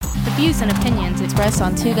views and opinions expressed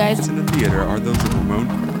on Two Guys in the Theater are those of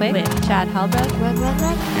Ramon Quick, Chad Halbrook,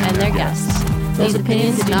 and their guests. These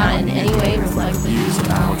opinions do not in any way reflect the views of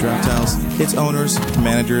Our Draft House, its owners,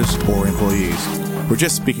 managers, or employees. We're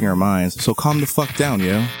just speaking our minds, so calm the fuck down,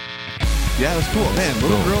 yo. Yeah, that's cool. Man,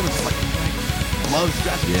 little girl that's like loves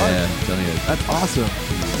Jurassic Park. Yeah, I'm telling you. That's awesome.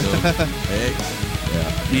 Hey.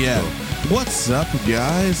 Yeah. What's up,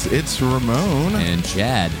 guys? It's Ramon. And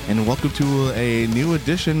Chad. And welcome to a new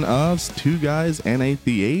edition of Two Guys and a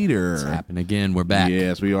Theater. It's happened again. We're back.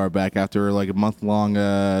 Yes, we are back after like a month-long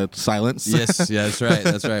silence. Yes, yeah, that's right.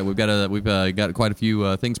 That's right. We've got quite a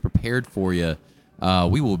few things prepared for you.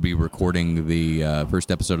 We will be recording the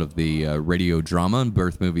first episode of the radio drama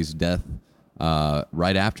Birth Movies Death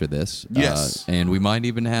right after this. Yes. And we might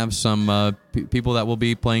even have some people that will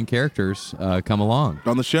be playing characters come along.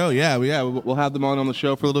 On the show, we'll have them on the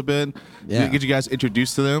show for a little bit. Yeah. Get you guys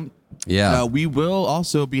introduced to them. Yeah. We will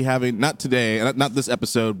also be having, not today, not this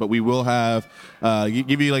episode, but we will have,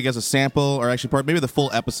 give you like as a sample, or actually maybe the full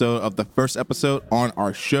episode of the first episode on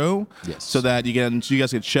our show. Yes. So that you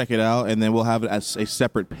guys can check it out, and then we'll have it as a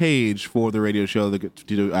separate page for the radio show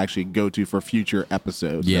to actually go to for future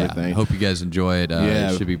episours. Yeah. And everything. Hope you guys enjoy it.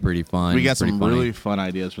 It should be pretty fun. We got pretty some funny. really fun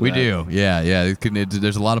ideas for We that. do, yeah.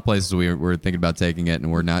 There's a lot of places we're thinking about taking it,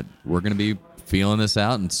 and we're going to be feeling this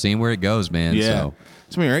out and seeing where it goes, man. Yeah. So.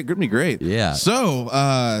 It's gonna be great. Yeah. So,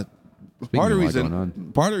 part of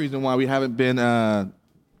the reason why we haven't been on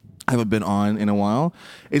in a while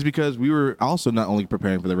is because we were also not only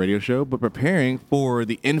preparing for the radio show, but preparing for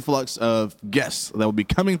the influx of guests that will be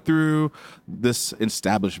coming through this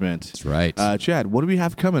establishment. That's right. Chad, what do we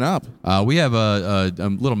have coming up? We have a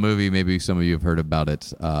little movie. Maybe some of you have heard about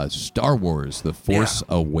it. Star Wars: The Force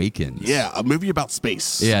Awakens. Yeah, a movie about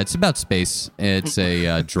space. Yeah, it's about space. It's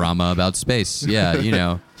a drama about space. Yeah, you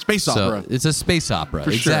know. Space opera. It's a space opera. For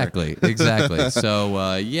exactly. So,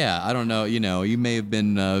 I don't know. You know, you may have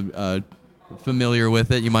been familiar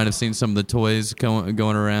with it. You might have seen some of the toys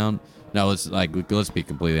going around. No, let's be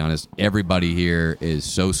completely honest. Everybody here is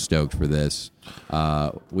so stoked for this.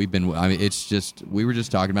 We were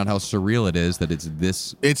just talking about how surreal it is that it's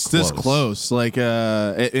this close. Like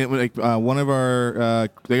one of our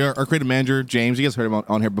creative manager, James, you guys heard him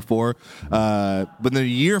on here before. When the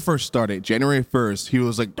year first started, January 1st, he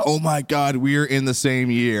was like, "Oh my God, we're in the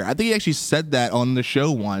same year." I think he actually said that on the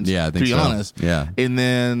show once. Yeah, I think to be honest. Yeah. And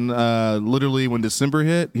then literally when December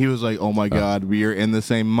hit, he was like, "Oh my God, we are in the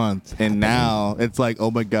same month." And now it's like,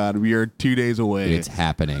 "Oh my God, we are 2 days away." It's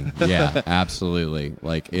happening. Yeah, absolutely.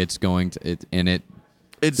 Like it's going to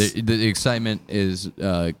the excitement is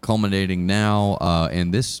culminating now,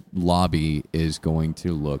 and this lobby is going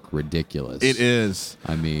to look ridiculous. It is.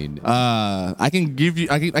 I mean, I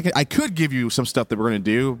could give you some stuff that we're gonna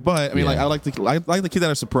do, but I mean, I like to keep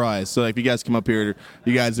that a surprise. So if you guys come up here,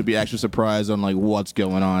 you guys would be actually surprised on like what's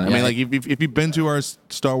going on. I mean, like if you've been to our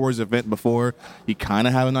Star Wars event before, you kind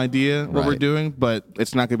of have an idea what we're doing, but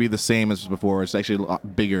it's not gonna be the same as before. It's actually a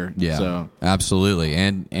lot bigger. Yeah, so. Absolutely,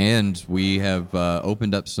 and we have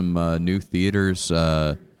opened up some new theaters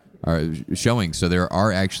are showing, so there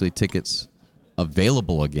are actually tickets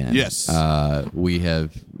available again. Yes. We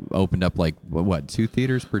have opened up like 2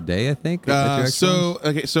 theaters per day, I think. So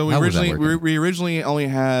we originally only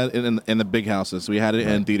had it in the big houses. We had it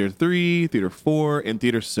in Theater 3, Theater 4, and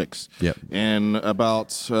Theater 6. Yep. And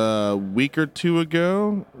about a week or two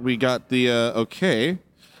ago, we got the okay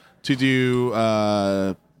to do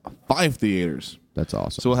 5 theaters. That's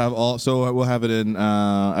awesome. So we'll have it in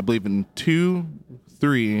I believe in 2,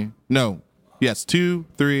 3,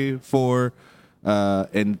 4,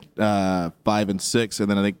 and 5 and 6,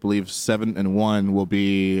 and then I believe 7 and 1 will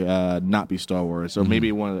be not be Star Wars, or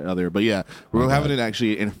maybe one or the other. But yeah, we're having it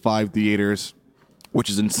actually in 5 theaters, which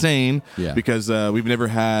is insane. Yeah. Because we've never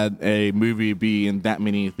had a movie be in that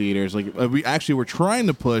many theaters. Like we actually were trying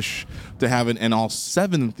to push to have it in all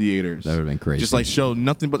 7 theaters. That would have been crazy. Just like show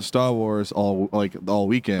nothing but Star Wars all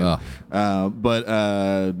weekend.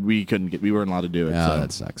 But we couldn't we weren't allowed to do it. So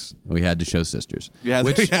that sucks. We had to show Sisters. Yeah,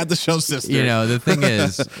 we had to show Sisters. You know, the thing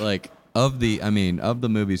is, like, of the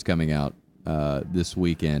movies coming out this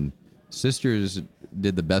weekend, Sisters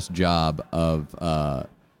did the best job of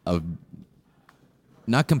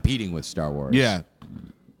not competing with Star Wars. Yeah.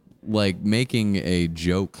 Like making a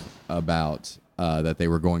joke about that they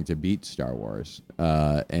were going to beat Star Wars,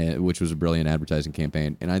 which was a brilliant advertising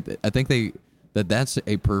campaign. And I think that's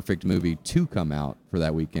a perfect movie to come out for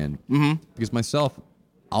that weekend. Mm-hmm. Because myself,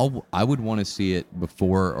 I would want to see it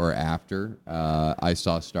before or after I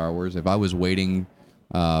saw Star Wars. If I was waiting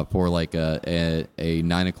for like a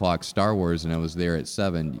 9 o'clock Star Wars and I was there at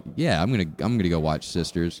 7, yeah, I'm gonna go watch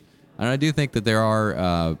Sisters. And I do think that there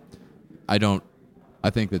are. I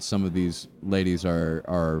think that some of these ladies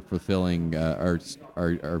are fulfilling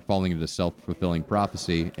are falling into self-fulfilling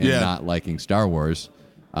prophecy and not liking Star Wars.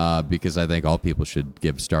 Because I think all people should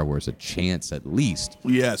give Star Wars a chance at least.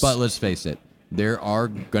 Yes. But let's face it, there are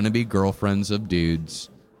going to be girlfriends of dudes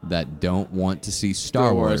that don't want to see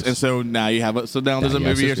Star Wars. And so now you have there's a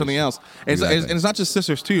movie sisters. or something else. Exactly. And it's not just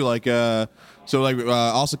sisters too.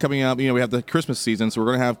 Also coming up, we have the Christmas season, so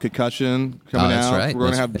we're gonna have Concussion coming out. Right. We're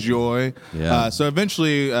gonna have Joy. Yeah. So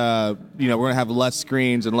eventually, we're gonna have less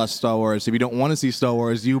screens and less Star Wars. If you don't want to see Star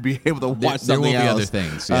Wars, you'll be able to watch There will something be else. other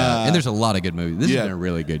things, yeah. And there's a lot of good movies. This has been a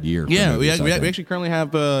really good year. For Yeah, we movies, I think. actually currently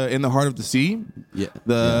have In the Heart of the Sea,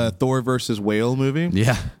 the Thor versus Whale movie.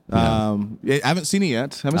 Yeah. I haven't seen it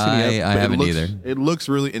yet. I but haven't either. It looks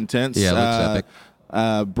really intense. Yeah, it looks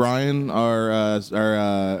epic. Brian, our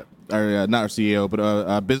not our CEO,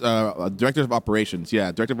 but director of operations.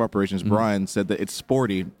 Yeah, director of operations. Brian said that it's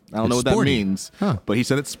sporty. I don't know what sporty. that means, Huh. but he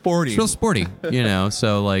said it's sporty. It's real sporty,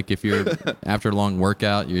 So, like, if you're after a long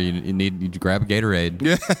workout, you grab a Gatorade.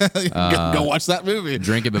 Go watch that movie.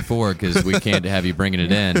 Drink it before because we can't have you bringing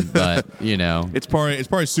it in. But It's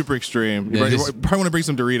probably super extreme. You Yeah, probably want to bring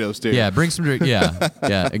some Doritos too. yeah, bring some. Yeah.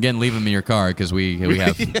 Again, leave them in your car because we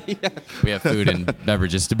have food and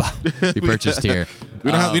beverages to be purchased here.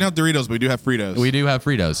 We don't have Doritos, but we do have Fritos. We do have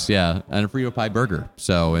Fritos, yeah, and a Frito pie burger,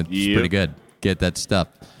 so it's pretty good. Get that stuff.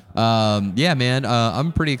 Man,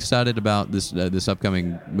 I'm pretty excited about this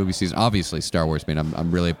upcoming movie season. Obviously, Star Wars, man,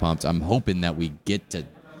 I'm really pumped. I'm hoping that we get to.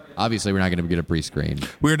 Obviously, we're not going to get a pre-screen.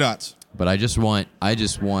 We're not. But I just want.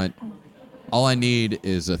 All I need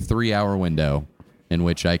is a 3-hour window in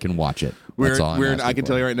which I can watch it. That's all I'm asking I can for.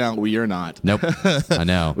 tell you right now, we are not. Nope. I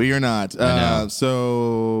know. We are not. I know.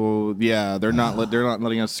 So yeah, they're not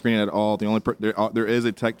letting us screen it at all. The only there is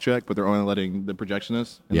a tech check, but they're only letting the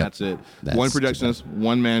projectionist, and that's it. One projectionist,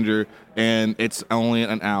 one manager, and it's only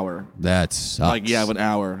an hour. That sucks. An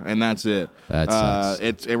hour, and that's it. That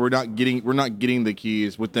sucks. We're not getting the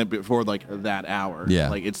keys with them before that hour.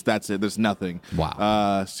 Yeah. That's it. There's nothing.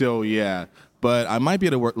 Wow. So yeah. But I might be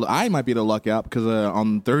able to luck out because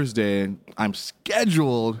on Thursday I'm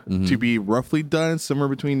scheduled to be roughly done somewhere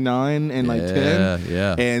between 9 and 10.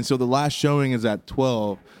 Yeah. And so the last showing is at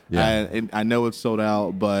 12. Yeah. And I know it's sold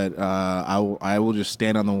out, but I will just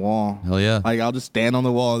stand on the wall. Hell yeah. I'll just stand on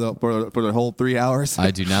the wall for the whole 3 hours.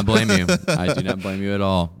 I do not blame you. I do not blame you at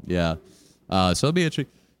all. Yeah. So it'll be interesting.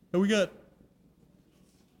 And we got.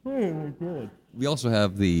 Oh my god. We also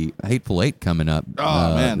have the Hateful Eight coming up.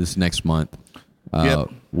 Man. This next month.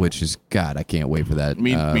 Which is God, I can't wait for that.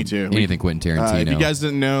 Me too. Anything Quentin Tarantino. If you guys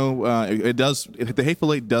didn't know, it does. The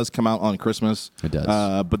Hateful Eight does come out on Christmas. It does,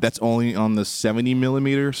 but that's only on the 70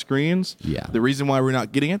 millimeter screens. Yeah. The reason why we're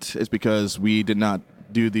not getting it is because we did not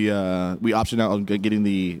do the. We optioned out on getting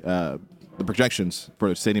the projections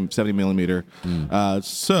for 70 millimeter.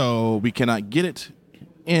 So we cannot get it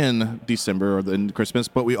in December or in Christmas,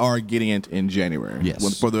 but we are getting it in January.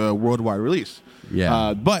 Yes. For the worldwide release.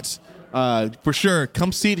 Yeah. But for sure,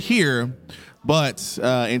 come see it here. But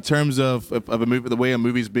in terms of a movie, the way a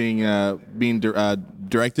movie's being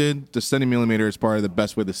directed, the 70 millimeter is probably the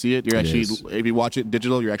best way to see it. You're actually, if you watch it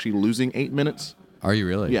digital, you're actually losing 8 minutes. Are you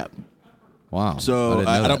really? Yeah. Wow. So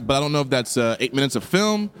I don't know if that's 8 minutes of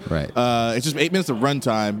film. Right. It's just 8 minutes of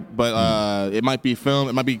runtime, but it might be film.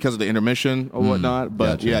 It might be because of the intermission or whatnot.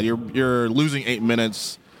 But Gotcha. yeah, you're losing 8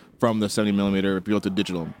 minutes from the 70 millimeter if you go to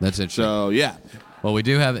digital. That's interesting. So yeah. Well, we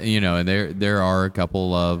do have, and there are a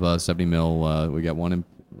couple of 70 mil. We got one in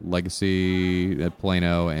Legacy at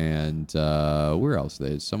Plano, and where else?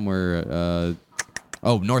 There's somewhere.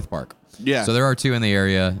 North Park. Yeah. So there are two in the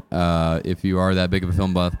area. If you are that big of a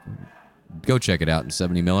film buff, go check it out in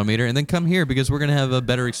 70 millimeter, and then come here because we're gonna have a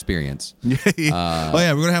better experience. We're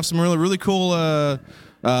gonna have some really cool.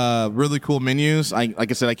 Really cool menus.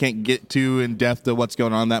 Like I said, I can't get too in depth to what's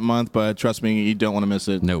going on that month, but trust me, you don't want to miss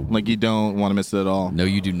it. No. You don't want to miss it at all. No,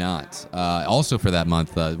 you do not. Also for that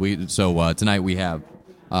month, tonight we have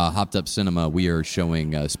Hopped Up Cinema. We are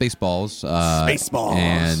showing Spaceballs. Spaceballs.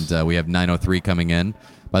 And we have 903 coming in.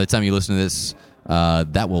 By the time you listen to this,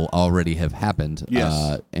 that will already have happened.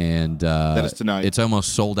 Yes. That is tonight. It's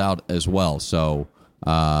almost sold out as well, so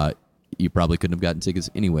you probably couldn't have gotten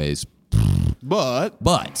tickets anyways.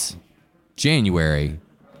 But January,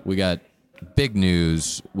 we got big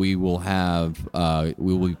news. We will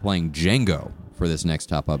be playing Django for this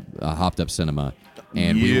next Hopped Up Cinema,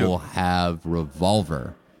 and we will have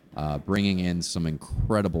Revolver bringing in some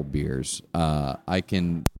incredible beers.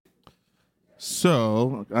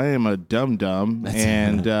 So I am a dum dum,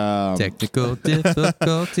 and Technical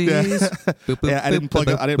difficulties. yeah, I didn't plug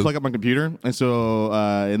up my computer, and so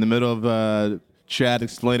in the middle of Chad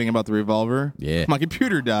explaining about the revolver, Yeah. my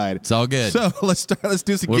computer died. It's all good. So let's do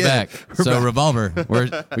this again. We're back. We're back. Revolver.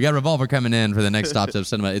 We got Revolver coming in for the next Top Step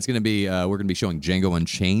Cinema. It's going to be we're going to be showing Django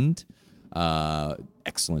Unchained.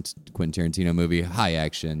 Excellent Quentin Tarantino movie, high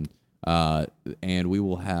action, and we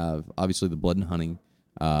will have obviously the Blood and Honey.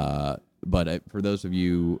 But for those of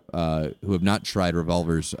you who have not tried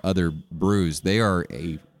Revolver's other brews, they are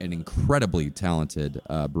an incredibly talented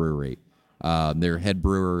brewery. Their head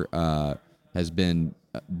brewer has been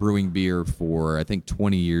brewing beer for, I think,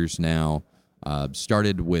 20 years now.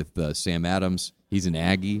 Started with Sam Adams. He's an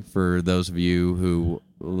Aggie, for those of you who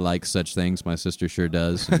like such things. My sister sure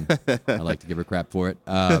does, and I like to give her crap for it.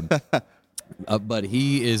 But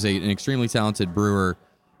he is an extremely talented brewer,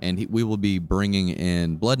 and we will be bringing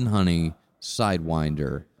in Blood and Honey,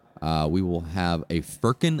 Sidewinder. We will have a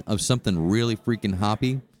firkin of something really freaking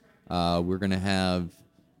hoppy. We're going to have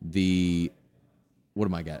the... What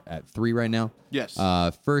am I got at 3 right now? Yes.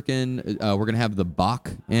 Firkin. We're going to have the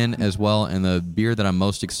Bach in as well. And the beer that I'm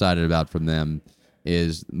most excited about from them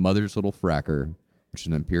is Mother's Little Fracker, which is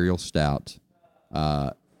an imperial stout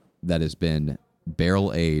that has been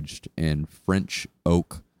barrel aged in French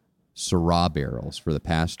oak Syrah barrels for the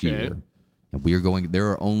past year. And we are going. There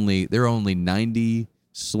are only 90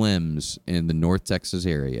 Slims in the North Texas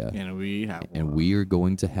area, And we have and we are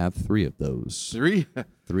going to have 3 of those. 3.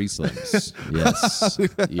 3 Slims. Yes.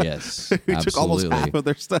 Yes. We took almost half of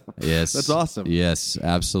their stuff. Yes. That's awesome. Yes,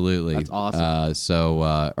 absolutely. That's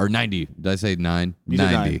awesome. Or 90. Did I say 9? You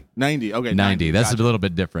did 90. 90. Okay. 90. That's Gotcha. a little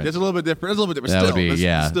bit different. That's a little bit different. That Still, would be, that's-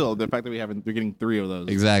 yeah. Still, the fact that we're getting 3 of those.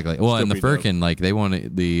 Exactly. Well, and the pretty dope. Firkin, like, they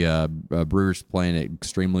want the brewers playing it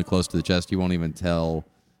extremely close to the chest. He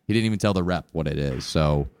didn't even tell the rep what it is.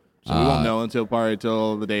 So So we won't know until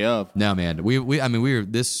the day of. no, man.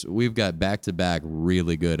 We've got back-to-back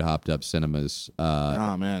really good hopped up cinemas.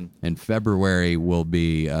 Oh man. In February will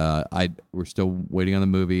be. We're still waiting on the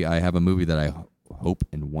movie. I have a movie that I hope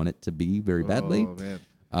and want it to be very badly. Oh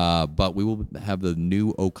man. But we will have the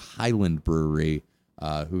new Oak Highland Brewery,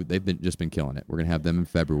 who they've just been killing it. We're gonna have them in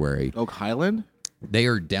February. Oak Highland. They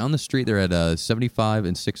are down the street. They're at 75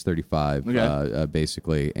 and 635, Okay.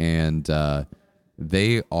 basically, and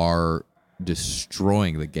they are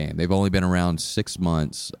destroying the game. They've only been around 6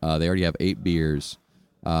 months. They already have 8 beers.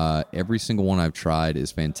 Every single one I've tried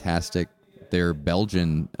is fantastic. Their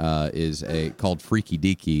Belgian is called Freaky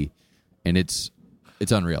Deaky, and it's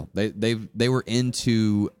unreal. They were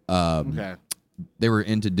into Okay. they were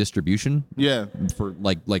into distribution Yeah. for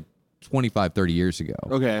like 25, 30 years ago.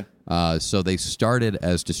 Okay. So they started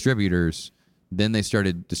as distributors. Then they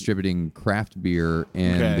started distributing craft beer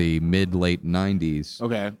in Okay. the mid-late 90s.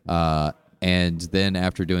 Okay. And then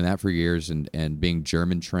after doing that for years and being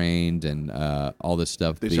German trained and all this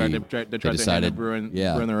stuff, They decided to hand brewing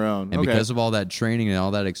their own. And Okay. because of all that training and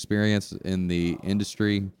all that experience in the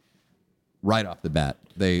industry, right off the bat,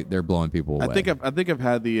 they're blowing people away. I think I've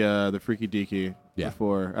had the Freaky Deaky Yeah.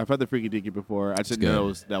 before. I've had the Freaky Deaky before. I just didn't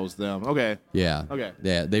know that was them. Okay. Yeah. Okay.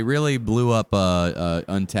 Yeah, they really blew up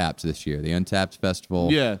Untapped this year. The Untapped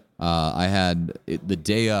Festival. Yeah. I had the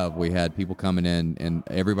day of. We had people coming in, and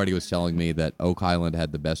everybody was telling me that Oak Highland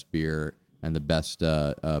had the best beer and the best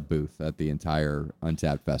booth at the entire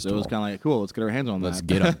Untapped So Festival. it was kind of like, cool, let's get our hands on Let's that.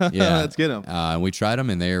 get them. Yeah, Let's get them. And we tried them,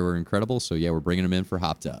 and they were incredible. So yeah, we're bringing them in for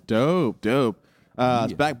Hopped Up. Dope.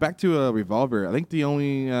 Back to a Revolver. I think the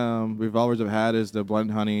only revolvers I've had is the Blood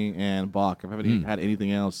and Honey and Bach. I haven't had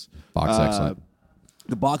anything else. Bach's excellent.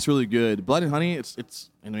 The Bach's really good. Blood and Honey, it's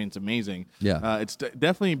amazing. Yeah. It's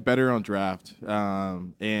definitely better on draft.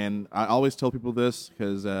 And I always tell people this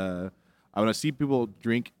because when I see people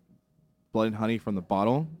drink Blood and Honey from the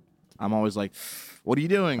bottle, I'm always like, what are you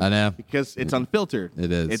doing? I know. Because it's unfiltered.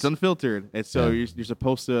 It is. It's unfiltered. And so Yeah. you're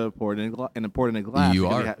supposed to pour it in a glass. You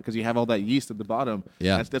are. Because you have all that yeast at the bottom.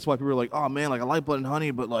 Yeah. That's why people are like, oh, man, like I like Blood and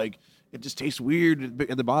Honey, but like it just tastes weird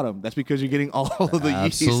at the bottom. That's because you're getting all of the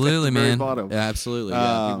yeast at Absolutely, the very man. bottom. Yeah, absolutely.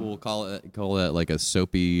 Yeah, people will call it like a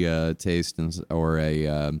soapy taste or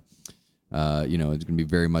a it's gonna be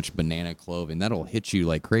very much banana clove, and that'll hit you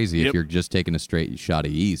like crazy Yep. if you're just taking a straight shot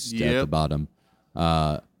of yeast at the Yep. bottom.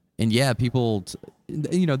 And yeah, people,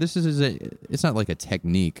 this it's not like a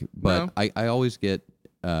technique, but No. I always get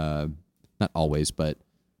not always, but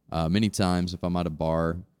many times if I'm at a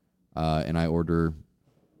bar and I order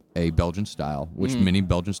a Belgian style, which many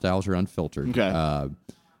Belgian styles are unfiltered. Okay.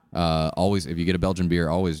 Always, if you get a Belgian beer,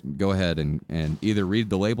 always go ahead and either read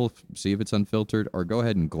the label, see if it's unfiltered, or go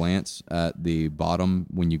ahead and glance at the bottom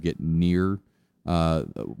when you get near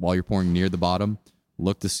while you're pouring near the bottom,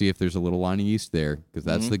 look to see if there's a little line of yeast there, because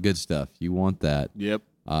that's the good stuff. You want that. Yep.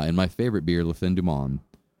 And my favorite beer, Le Fin du Monde,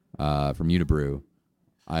 from Unibrew,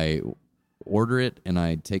 I order it and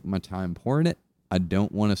I take my time pouring it. I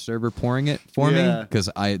don't want a server pouring it for me, because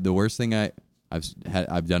the worst thing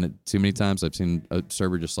I've done it too many times. I've seen a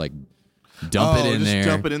server just like dump it in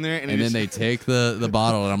there, and then they take the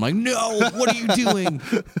bottle, and I'm like, no, what are you doing?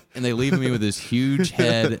 And they leave me with this huge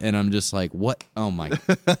head, and I'm just like, what? Oh my!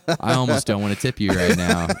 I almost don't want to tip you right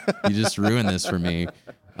now. You just ruined this for me.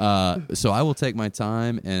 So I will take my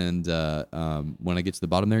time, and when I get to the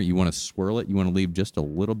bottom there, you want to swirl it. You want to leave just a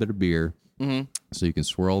little bit of beer, so you can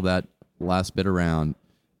swirl that last bit around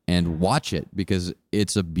and watch it, because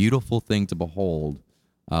it's a beautiful thing to behold.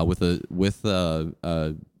 With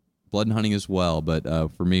Blood and Honey as well, but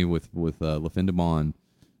for me with Le Fin du Monde,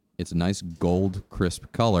 it's a nice gold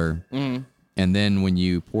crisp color. And then when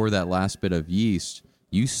you pour that last bit of yeast,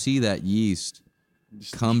 you see that yeast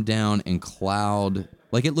come down and cloud,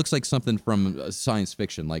 like it looks like something from science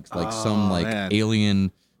fiction, like some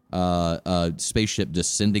alien spaceship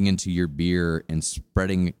descending into your beer and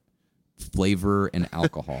spreading flavor and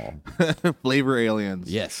alcohol. Flavor aliens.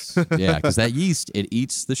 Yes. Yeah, because that yeast, it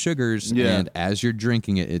eats the sugars, and as you're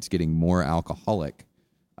drinking it, it's getting more alcoholic.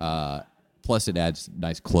 Plus, it adds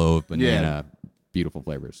nice clove, banana, beautiful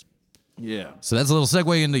flavors. Yeah. So that's a little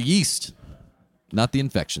segue into yeast, not the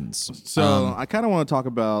infections. So I kind of want to talk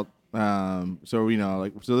about, this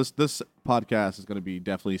podcast is going to be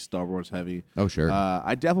definitely Star Wars heavy. Oh, sure.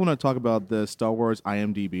 I definitely want to talk about the Star Wars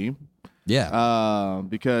IMDb. Yeah.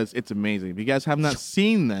 Because it's amazing. If you guys have not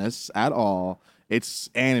seen this at all,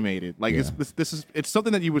 it's animated. Like it's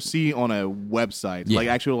something that you would see on a website, like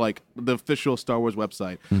actual like the official Star Wars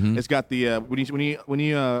website. It's got the when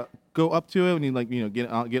you go up to it, when you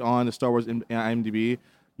get on the Star Wars IMDb,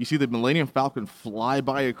 you see the Millennium Falcon fly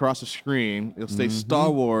by across the screen. It'll say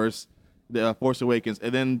Star Wars, The Force Awakens,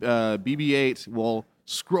 and then BB-8 will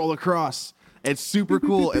scroll across. It's super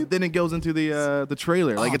cool, and then it goes into the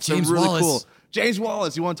trailer. Like it's James really Wallace. cool. James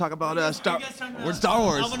Wallace, you want to talk about Star Wars?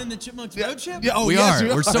 Alvin and the Chipmunks road trip? Yeah, we are.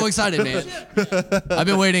 We're so excited, man. I've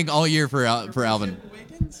been waiting all year for Alvin.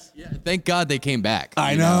 Yeah, thank God they came back.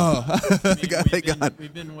 I know. Thank God.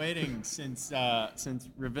 We've been waiting since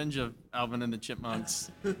Revenge of Alvin and the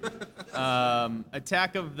Chipmunks.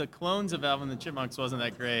 Attack of the Clones of Alvin and the Chipmunks wasn't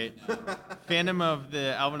that great. Phantom of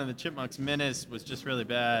the Alvin and the Chipmunks Menace was just really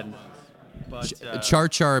bad. But Char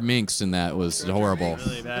Char Minks in that was horrible.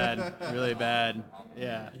 Really bad. Really bad.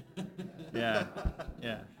 Yeah.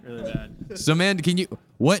 Really bad. So, man, can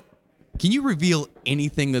you reveal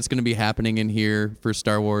anything that's going to be happening in here for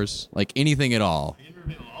Star Wars? Like anything at all? I can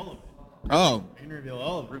reveal all of it. Oh. I can reveal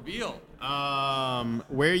all of it. Reveal.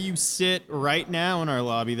 Where you sit right now in our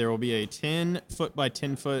lobby, there will be a 10-foot by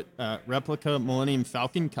 10-foot replica Millennium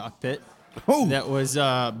Falcon cockpit that was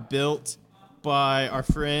built by our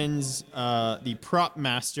friends, the Prop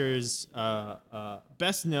Masters,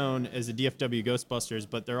 best known as the DFW Ghostbusters,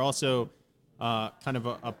 but they're also kind of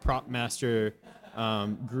a prop master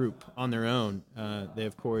group on their own. They,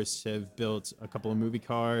 of course, have built a couple of movie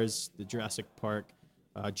cars, the Jurassic Park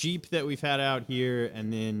Jeep that we've had out here,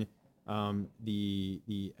 and then the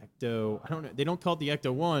Ecto. I don't know. They don't call it the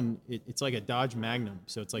Ecto 1. It's like a Dodge Magnum,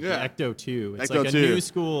 so it's like the Ecto 2. It's Ecto like a 2. new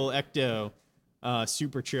school Ecto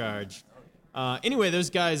supercharged. Anyway, those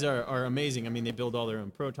guys are amazing. I mean, they build all their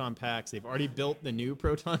own proton packs. They've already built the new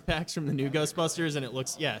proton packs from the new Ghostbusters, and it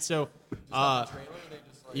looks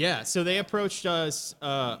So they approached us.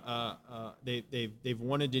 They've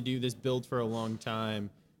wanted to do this build for a long time.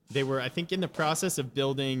 They were, I think, in the process of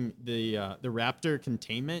building the Raptor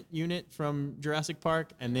containment unit from Jurassic Park,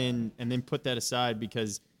 and then put that aside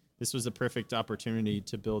because this was a perfect opportunity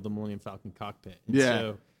to build the Millennium Falcon cockpit. And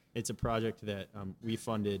so it's a project that we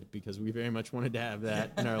funded because we very much wanted to have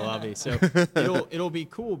that in our lobby. So it'll be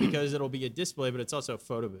cool because it'll be a display, but it's also a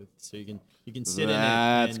photo booth, so you can sit in it.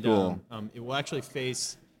 That's and, cool. It will actually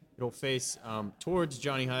face towards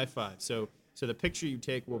Johnny High Five. So the picture you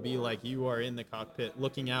take will be like you are in the cockpit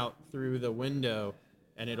looking out through the window,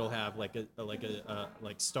 and it'll have like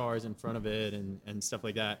stars in front of it and stuff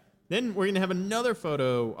like that. Then we're gonna have another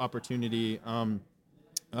photo opportunity.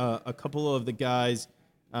 A couple of the guys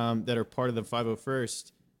that are part of the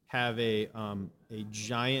 501st have a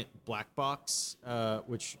giant black box,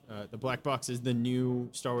 which the black box is the new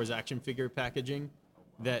Star Wars action figure packaging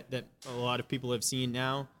that a lot of people have seen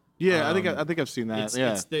now. Yeah, I think I've seen that.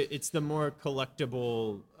 It's the more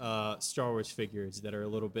collectible Star Wars figures that are a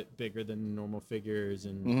little bit bigger than normal figures,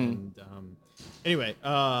 and anyway,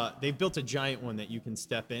 they built a giant one that you can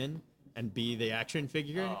step in, and be the action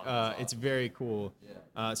figure. It's very cool.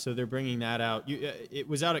 So they're bringing that out. It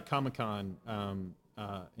was out at Comic-Con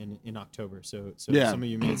in October. So some of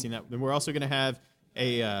you may have seen that. Then we're also going to have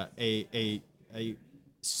a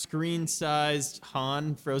screen-sized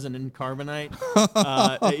Han frozen in carbonite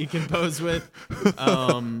that you can pose with.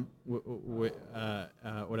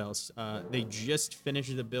 What else? They just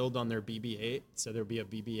finished the build on their BB-8, so there'll be a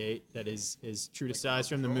BB-8 that is true to size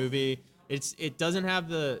from the movie. It doesn't have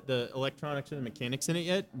the electronics or the mechanics in it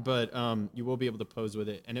yet, but you will be able to pose with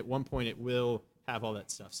it. And at one point, it will have all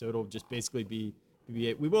that stuff. So it'll just basically be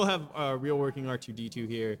BB-8. We will have real working R2-D2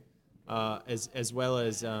 here, as well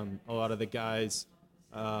as a lot of the guys,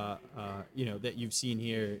 that you've seen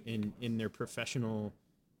here in their professional,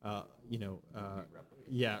 like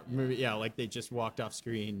they just walked off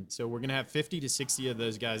screen. So we're gonna have 50 to 60 of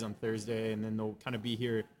those guys on Thursday, and then they'll kind of be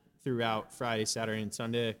here throughout Friday, Saturday, and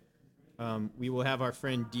Sunday. We will have our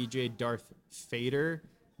friend DJ Darth Fader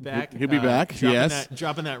back. He'll be back, yes.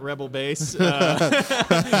 Dropping that rebel bass.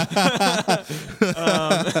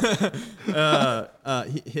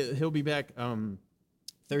 He'll be back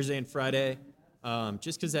Thursday and Friday,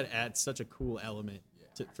 just because that adds such a cool element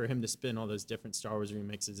for him to spin all those different Star Wars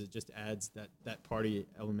remixes. It just adds that party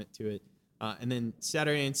element to it. And then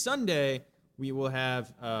Saturday and Sunday, we will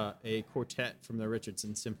have a quartet from the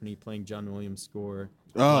Richardson Symphony playing John Williams' score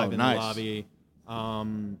live in the lobby.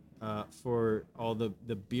 For all the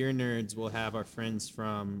beer nerds, we'll have our friends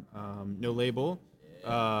from No Label,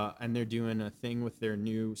 and they're doing a thing with their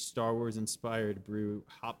new Star Wars-inspired brew,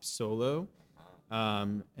 Hop Solo.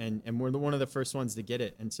 And we're one of the first ones to get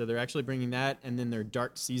it. And so they're actually bringing that, and then their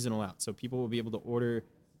Dark Seasonal out. So people will be able to order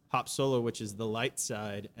Hop Solo, which is the light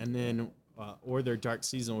side, and then or their Dark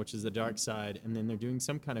Seasonal, which is the dark side, and then they're doing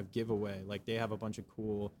some kind of giveaway. Like they have a bunch of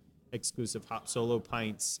cool exclusive Hop Solo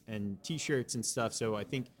pints and T-shirts and stuff. So I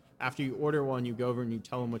think after you order one, you go over and you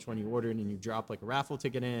tell them which one you ordered, and you drop like a raffle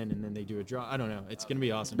ticket in, and then they do a draw. I don't know. It's gonna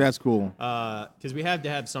be awesome. That's cool. Because we have to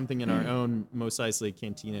have something in our own Mos Eisley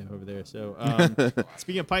cantina over there. So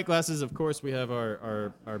speaking of pint glasses, of course, we have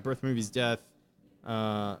our Birth Movies Death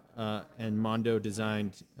and Mondo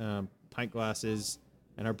designed pint glasses.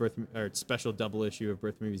 And our special double issue of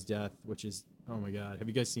Birth Movies Death, which is, oh my God, have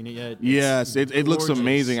you guys seen it yet? Yes, it looks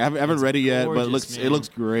amazing. I haven't read it yet, but it looks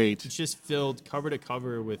great. It's just filled cover to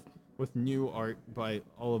cover with new art by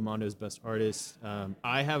all of Mondo's best artists.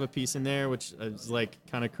 I have a piece in there which is like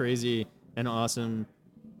kind of crazy and awesome.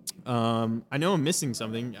 I know I'm missing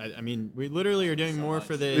something. I mean, we literally are doing more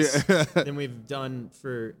for this than we've done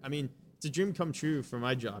for. I mean, it's a dream come true for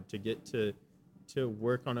my job to get to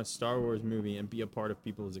work on a Star Wars movie and be a part of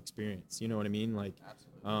people's experience. You know what I mean? Like,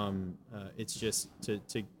 it's just to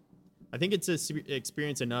I think it's an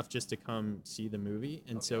experience enough just to come see the movie,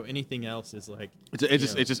 and so anything else is like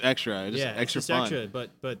it's just extra. It's just extra fun. Extra,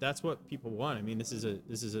 but that's what people want. I mean, this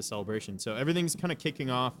is a celebration. So everything's kind of kicking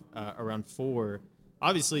off around 4.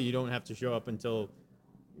 Obviously, you don't have to show up until.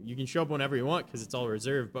 You can show up whenever you want because it's all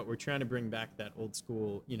reserved, but we're trying to bring back that old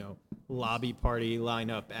school, lobby party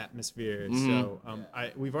lineup atmosphere. Mm-hmm. So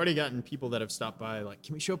we've already gotten people that have stopped by, like,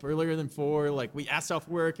 can we show up earlier than 4? Like, we asked off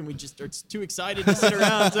work and we just are too excited to sit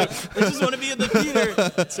around, so they just want to be in the theater.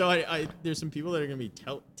 So there's some people that are going to be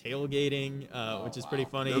tailgating, which is pretty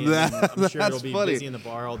funny. I'm sure it'll be busy in the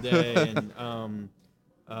bar all day. And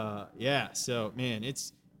so man,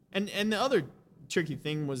 it's and the other tricky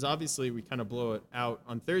thing was obviously we kind of blow it out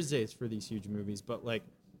on Thursdays for these huge movies, but like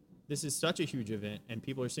this is such a huge event and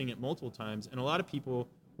people are seeing it multiple times, and a lot of people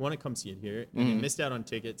want to come see it here and they missed out on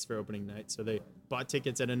tickets for opening night, so they bought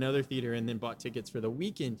tickets at another theater and then bought tickets for the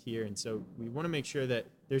weekend here, and so we want to make sure that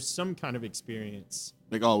there's some kind of experience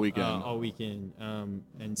like all weekend.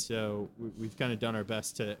 And so we've kind of done our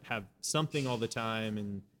best to have something all the time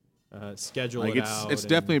and schedule it out. It's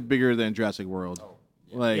definitely bigger than Jurassic World.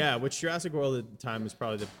 Which Jurassic World at the time was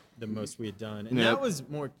probably the most we had done, and that was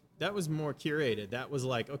more curated. That was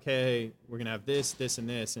like, okay, we're gonna have this, and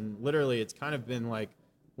this, and literally, it's kind of been like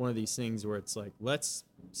one of these things where it's like, let's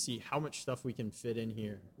see how much stuff we can fit in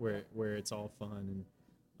here, where it's all fun,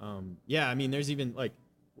 and I mean, there's even like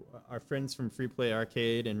our friends from Free Play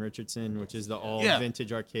Arcade in Richardson, which is the all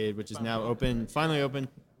vintage arcade, which is now finally open.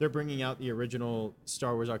 They're bringing out the original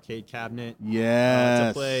Star Wars arcade cabinet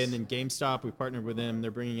to play, and then GameStop, we partnered with them. They're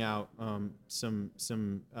bringing out some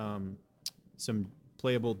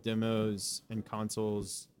playable demos and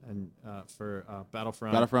consoles and for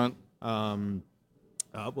Battlefront.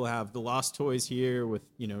 We'll have the Lost Toys here with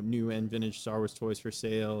new and vintage Star Wars toys for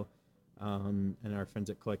sale. And our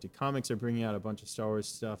friends at Collected Comics are bringing out a bunch of Star Wars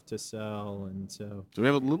stuff to sell, and so we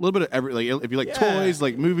have a little bit of every. Like, if you like Yeah. toys,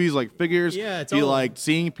 like movies, like figures, it's if you all- like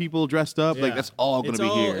seeing people dressed up, like that's all going to be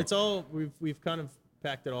here. It's all we've kind of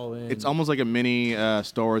packed it all in. It's almost like a mini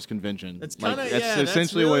Star Wars convention. That's like, kinda- that's yeah, that's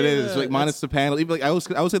essentially what it really is. It's the- like minus the panel. Even like I always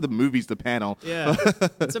say the movie's the panel. Yeah,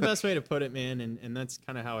 that's the best way to put it, man. And that's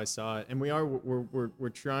kind of how I saw it. And we're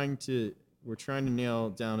trying to nail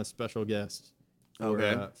down a special guest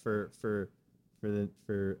for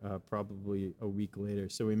probably a week later.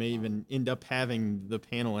 So we may even end up having the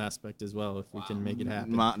panel aspect as well if we can make it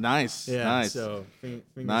happen. Nice. Yeah. Nice. So fingers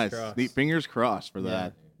Nice. crossed. Fingers crossed for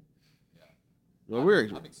that. Yeah. Well, we're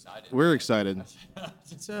excited.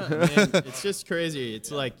 It's just crazy.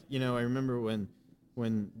 It's like, I remember when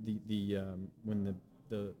the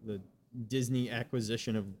Disney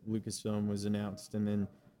acquisition of Lucasfilm was announced, and then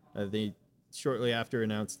they shortly after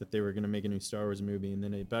announced that they were going to make a new Star Wars movie, and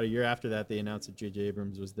then about a year after that they announced that J.J.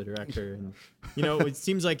 Abrams was the director. And it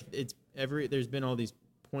seems like there's been all these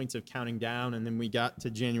points of counting down, and then we got to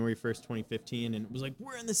January 1st, 2015, and it was like,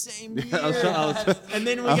 we're in the same year. And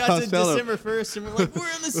then we got to December 1st, and we're like,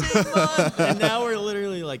 we're in the same month. And now we're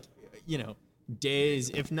literally like, days,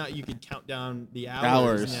 if not, you could count down the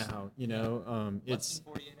hours now. It's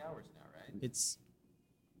 48 hours now, right? it's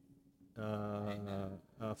it'll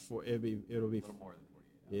be more than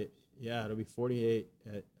 48. it'll be 48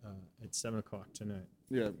 at 7:00 tonight.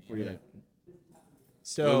 Yeah.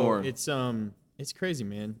 So it's crazy,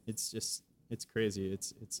 man. It's crazy.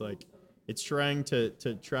 It's like it's trying to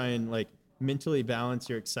try and like mentally balance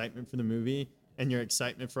your excitement for the movie and your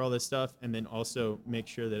excitement for all this stuff, and then also make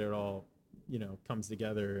sure that it all comes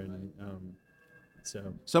together. And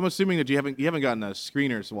so I'm assuming that you haven't gotten a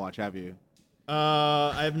screener to watch, have you?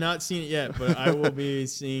 I have not seen it yet, but I will be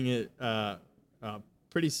seeing it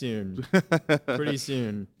pretty soon. Pretty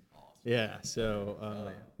soon. Yeah. So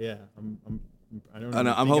I don't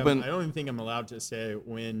even think I'm allowed to say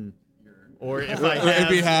when or if I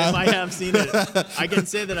have seen it. I can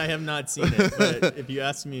say that I have not seen it, but if you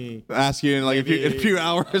ask me, Ask you in like in a few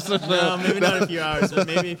hours. no, maybe not in a few hours, but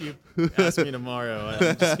maybe if you ask me tomorrow,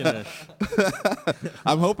 I'm just gonna.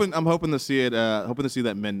 I'm hoping to see it. Hoping to see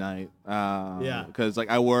that midnight. Because like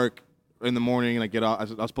I work in the morning and I get off. I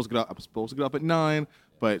was supposed to get up at 9.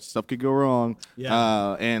 But stuff could go wrong.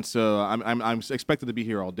 Yeah. And so I'm expected to be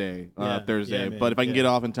here all day Thursday. man. But if I can get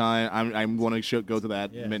off in time, I'm want to go to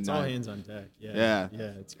that midnight. It's all hands on deck. Yeah.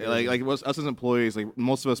 It's crazy. like us as employees, like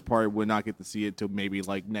most of us probably would not get to see it till maybe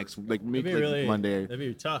like next Monday. That'd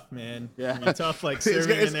be tough, man. Yeah. It'd be tough, like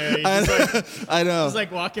serving in there. You just, I know. just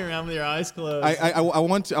like walking around with your eyes closed. I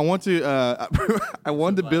want to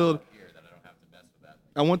build.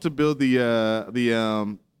 I want to build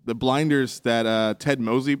the blinders that Ted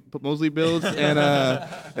Mosley builds, and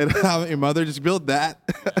have your mother just build that.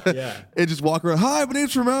 Yeah. And just walk around. Hi, my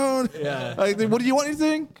name's Ramon. Yeah. Like, what do you want?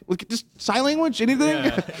 Anything? Just sign language?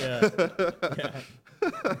 Anything? Yeah.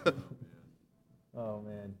 Oh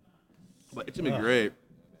man. But it's gonna be great.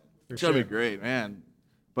 For It's gonna be great, man.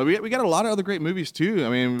 But we got a lot of other great movies too. I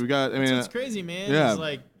mean, It's crazy, man. Yeah. It's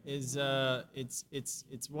like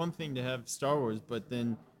it's one thing to have Star Wars, but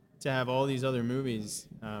then to have all these other movies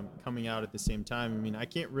coming out at the same time. I mean, I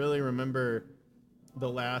can't really remember the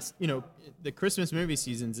last. The Christmas movie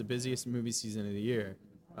season's the busiest movie season of the year,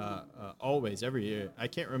 always every year. I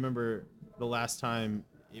can't remember the last time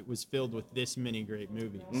it was filled with this many great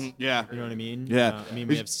movies. Yeah. You know what I mean? Yeah.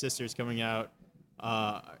 We have Sisters coming out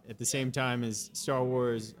at the same time as Star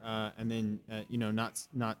Wars, and then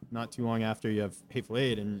not too long after you have Hateful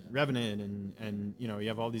Eight and Revenant, and you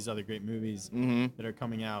have all these other great movies that are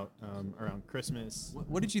coming out around Christmas.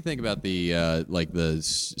 What did you think about the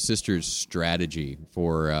Sisters strategy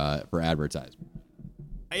for advertisement?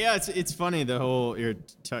 Yeah, it's funny, the whole you're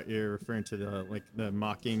referring to the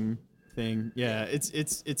mocking thing. Yeah,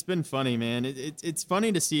 it's been funny, man. It's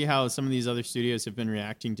funny to see how some of these other studios have been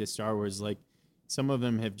reacting to Star Wars. Like some of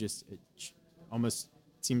them have just almost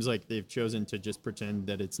seems like they've chosen to just pretend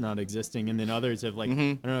that it's not existing, and then others have I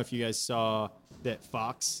don't know if you guys saw that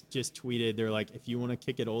Fox just tweeted. They're like, if you want to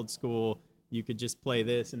kick it old school, you could just play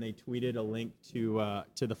this, and they tweeted a link to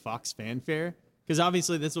the Fox fanfare. Because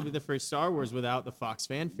obviously this will be the first Star Wars without the Fox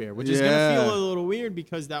fanfare, which is going to feel a little weird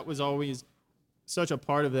because that was always such a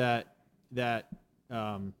part of that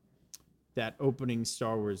opening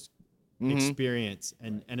Star Wars experience,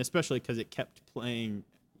 and especially because it kept playing,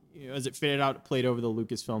 as it faded out, it played over the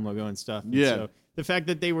Lucasfilm logo and stuff. And so the fact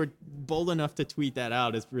that they were bold enough to tweet that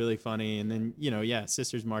out is really funny. And then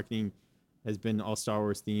Sisters marketing has been all Star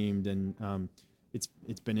Wars themed, and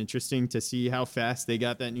it's been interesting to see how fast they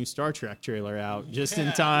got that new Star Trek trailer out just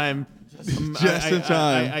in time. Just in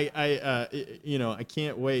time. I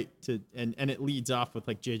can't wait to and it leads off with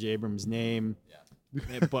like J.J. Abrams' name.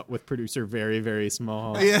 But with producer very, very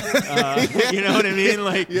small. You know what I mean?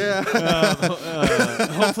 Like,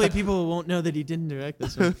 hopefully people won't know that he didn't direct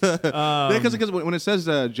this one. Because when it says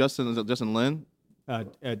Justin Lin,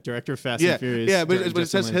 director of Fast and Furious. but it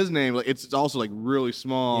says his name. Like it's also like really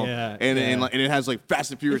small. And it has like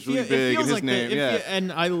Fast and Furious really big and his like name.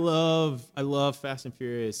 And I love Fast and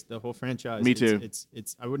Furious, the whole franchise. Me too.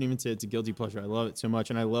 It's I wouldn't even say it's a guilty pleasure. I love it so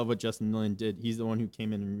much, and I love what Justin Lin did. He's the one who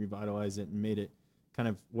came in and revitalized it and made it kind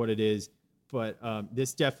of what it is. But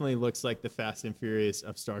this definitely looks like the Fast and Furious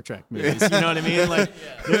of Star Trek movies. You know what I mean? Like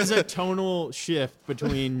there's a tonal shift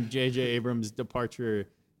between J.J. Abrams' departure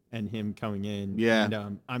and him coming in. Yeah.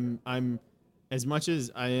 And I'm as much as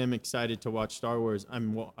I am excited to watch Star Wars,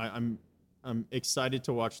 I'm excited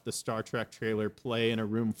to watch the Star Trek trailer play in a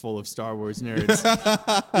room full of Star Wars nerds.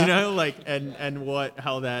 You know, like and what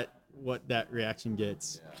that reaction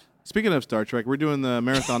gets. Speaking of Star Trek, we're doing the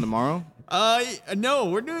marathon tomorrow. No,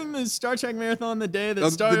 we're doing the Star Trek marathon the day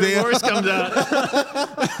that Star Wars comes out.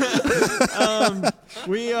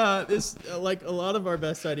 This like a lot of our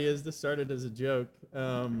best ideas. This started as a joke.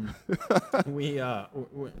 We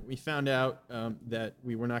found out that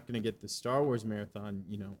we were not going to get the Star Wars marathon.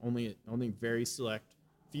 You know, only very select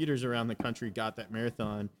theaters around the country got that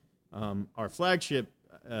marathon. Our flagship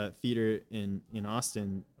theater in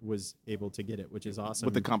Austin was able to get it, which is awesome.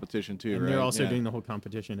 With the competition too, and right? they're also doing the whole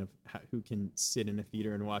competition of who can sit in a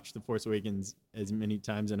theater and watch The Force Awakens as many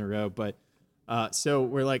times in a row. But so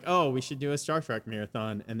we're like, oh, we should do a Star Trek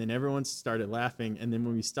marathon, and then everyone started laughing. And then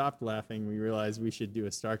when we stopped laughing, we realized we should do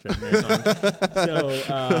a Star Trek marathon.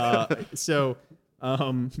 So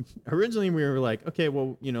originally we were like, okay,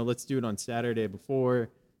 well, let's do it on Saturday before.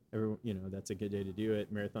 That's a good day to do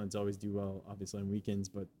it. Marathons always do well, obviously, on weekends.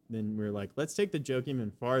 But then we were like, let's take the joke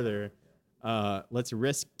even farther. Let's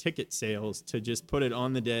risk ticket sales to just put it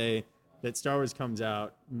on the day that Star Wars comes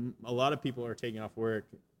out. A lot of people are taking off work.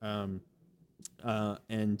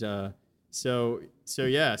 So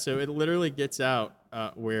it literally gets out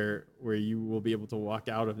where you will be able to walk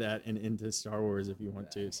out of that and into Star Wars if you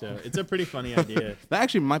want to. So it's a pretty funny idea. That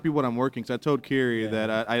actually might be what I'm working. So I told Kiri that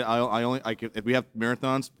I only if we have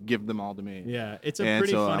marathons, give them all to me. Yeah, it's a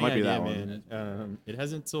pretty funny idea, man. It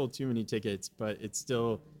hasn't sold too many tickets, but it's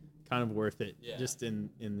still kind of worth it just in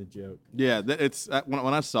the joke. Yeah, it's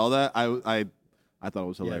when I saw that I thought it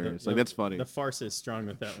was hilarious. That's funny. The farce is strong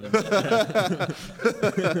with that one.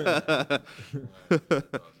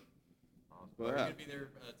 Are you going to be there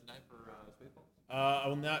tonight for Spaceballs? I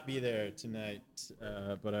will not be there tonight,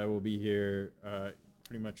 but I will be here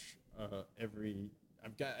pretty much every. I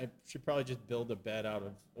should probably just build a bed out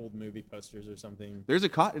of old movie posters or something. There's a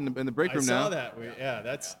cot in the break room now. I saw that.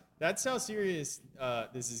 That's how serious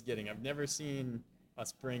this is getting. I've never seen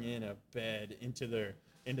us bring in a bed into the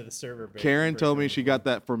server. Karen told me she got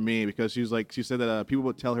that for me because she said that people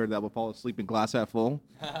would tell her that I would fall asleep in glass half full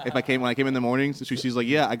when I came in the mornings. So she's like,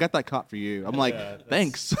 yeah, I got that cot for you. I'm like,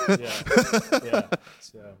 thanks. Yeah.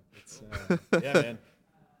 So it's man.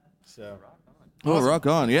 So. Oh, awesome. Rock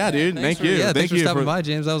on. Yeah, dude. Thank you. Yeah, thanks for stopping by,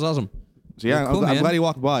 James. That was awesome. So, yeah, cool, I'm glad he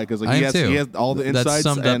walked by because he has all the insights. That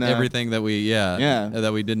summed up everything that we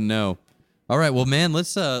that we didn't know. All right, well, man,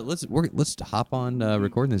 let's hop on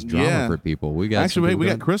recording this drama for people. We got we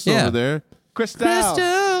got Crystal over there.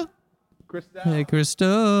 Crystal. Hey,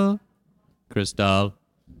 Crystal. Crystal.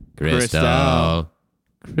 Crystal.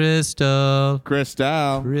 Crystal. Oh,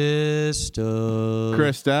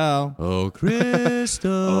 Crystal. Oh,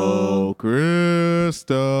 Crystal.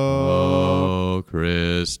 Oh,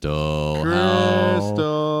 Crystal.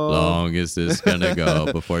 How long is this going to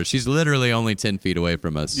go before? She's literally only 10 feet away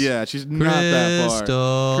from us. Yeah, she's not that far.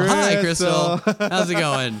 Crystal. Hi, Crystal. How's it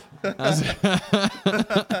going?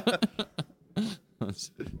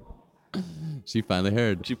 She finally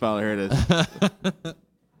heard. us.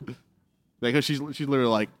 Because she's literally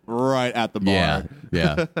like right at the bar.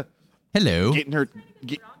 Yeah. Hello. Getting her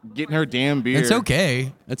damn beer. It's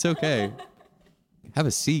okay. Have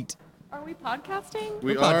a seat. Are we podcasting?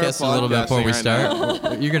 We're podcasting a little bit before we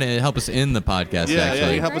start. You're going to help us end the podcast, Yeah,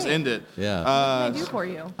 actually. you help us end it. Yeah. What can I do for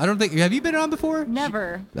you? I don't think... Have you been on before?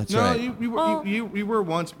 Never. That's right. You were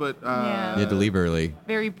once, but... Yeah. You had to leave early.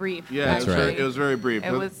 Very brief. Yeah, That's right. It was very brief.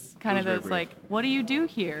 It was kind of those like, what do you do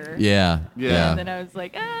here? Yeah. And then I was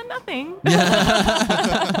like, nothing.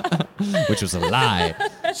 Which was a lie.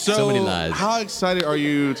 So many lies. How excited are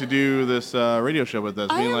you to do this radio show with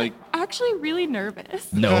us? I'm actually really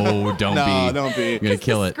nervous. No, don't No, be. don't be. You're gonna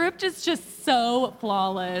kill the it. script is just so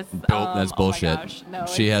flawless. That's bullshit. Oh my gosh. No,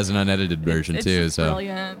 She has an unedited version it's too, just so.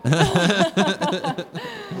 brilliant. Well,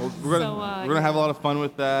 we're gonna have a lot of fun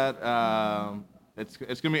with that.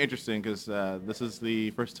 It's gonna be interesting because this is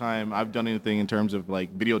the first time I've done anything in terms of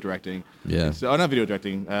like video directing. Yeah. So not video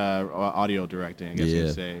directing, audio directing. I guess you Yeah.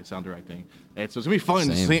 could say sound directing. And so it's gonna be fun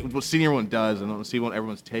to Same. see what seeing everyone does and see what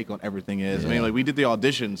everyone's take on everything is. I Yeah. mean, like we did the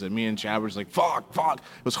auditions and me and Chad were just like, fuck.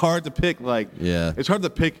 It was hard to pick. Like, Yeah. it's hard to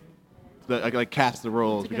pick. Like cast the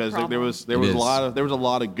roles It's a good because like, there was problem. It a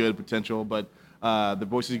lot of good potential, but the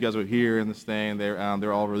voices you guys would hear in this thing,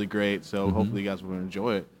 they're all really great. So hopefully you guys will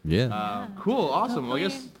enjoy it. Yeah. Cool, awesome. Well, I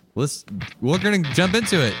guess We're gonna jump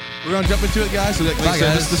into it. we're gonna jump into it, guys. So, like I Bye,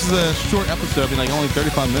 said, guys. this is a short episode, I mean, like only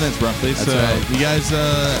 35 minutes roughly. That's so right. you guys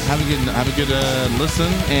have a good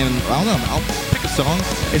listen, and I don't know, I'll pick a song.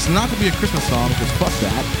 It's not gonna be a Christmas song because fuck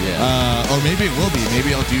that. Yeah. Or maybe it will be.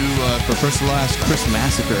 Maybe I'll do for first to last Chris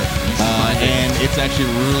Massacre, and it's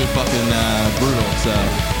actually really fucking brutal. So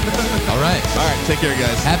All right. all right, take care,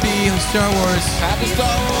 guys. Happy Star Wars. Happy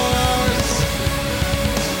Star Wars.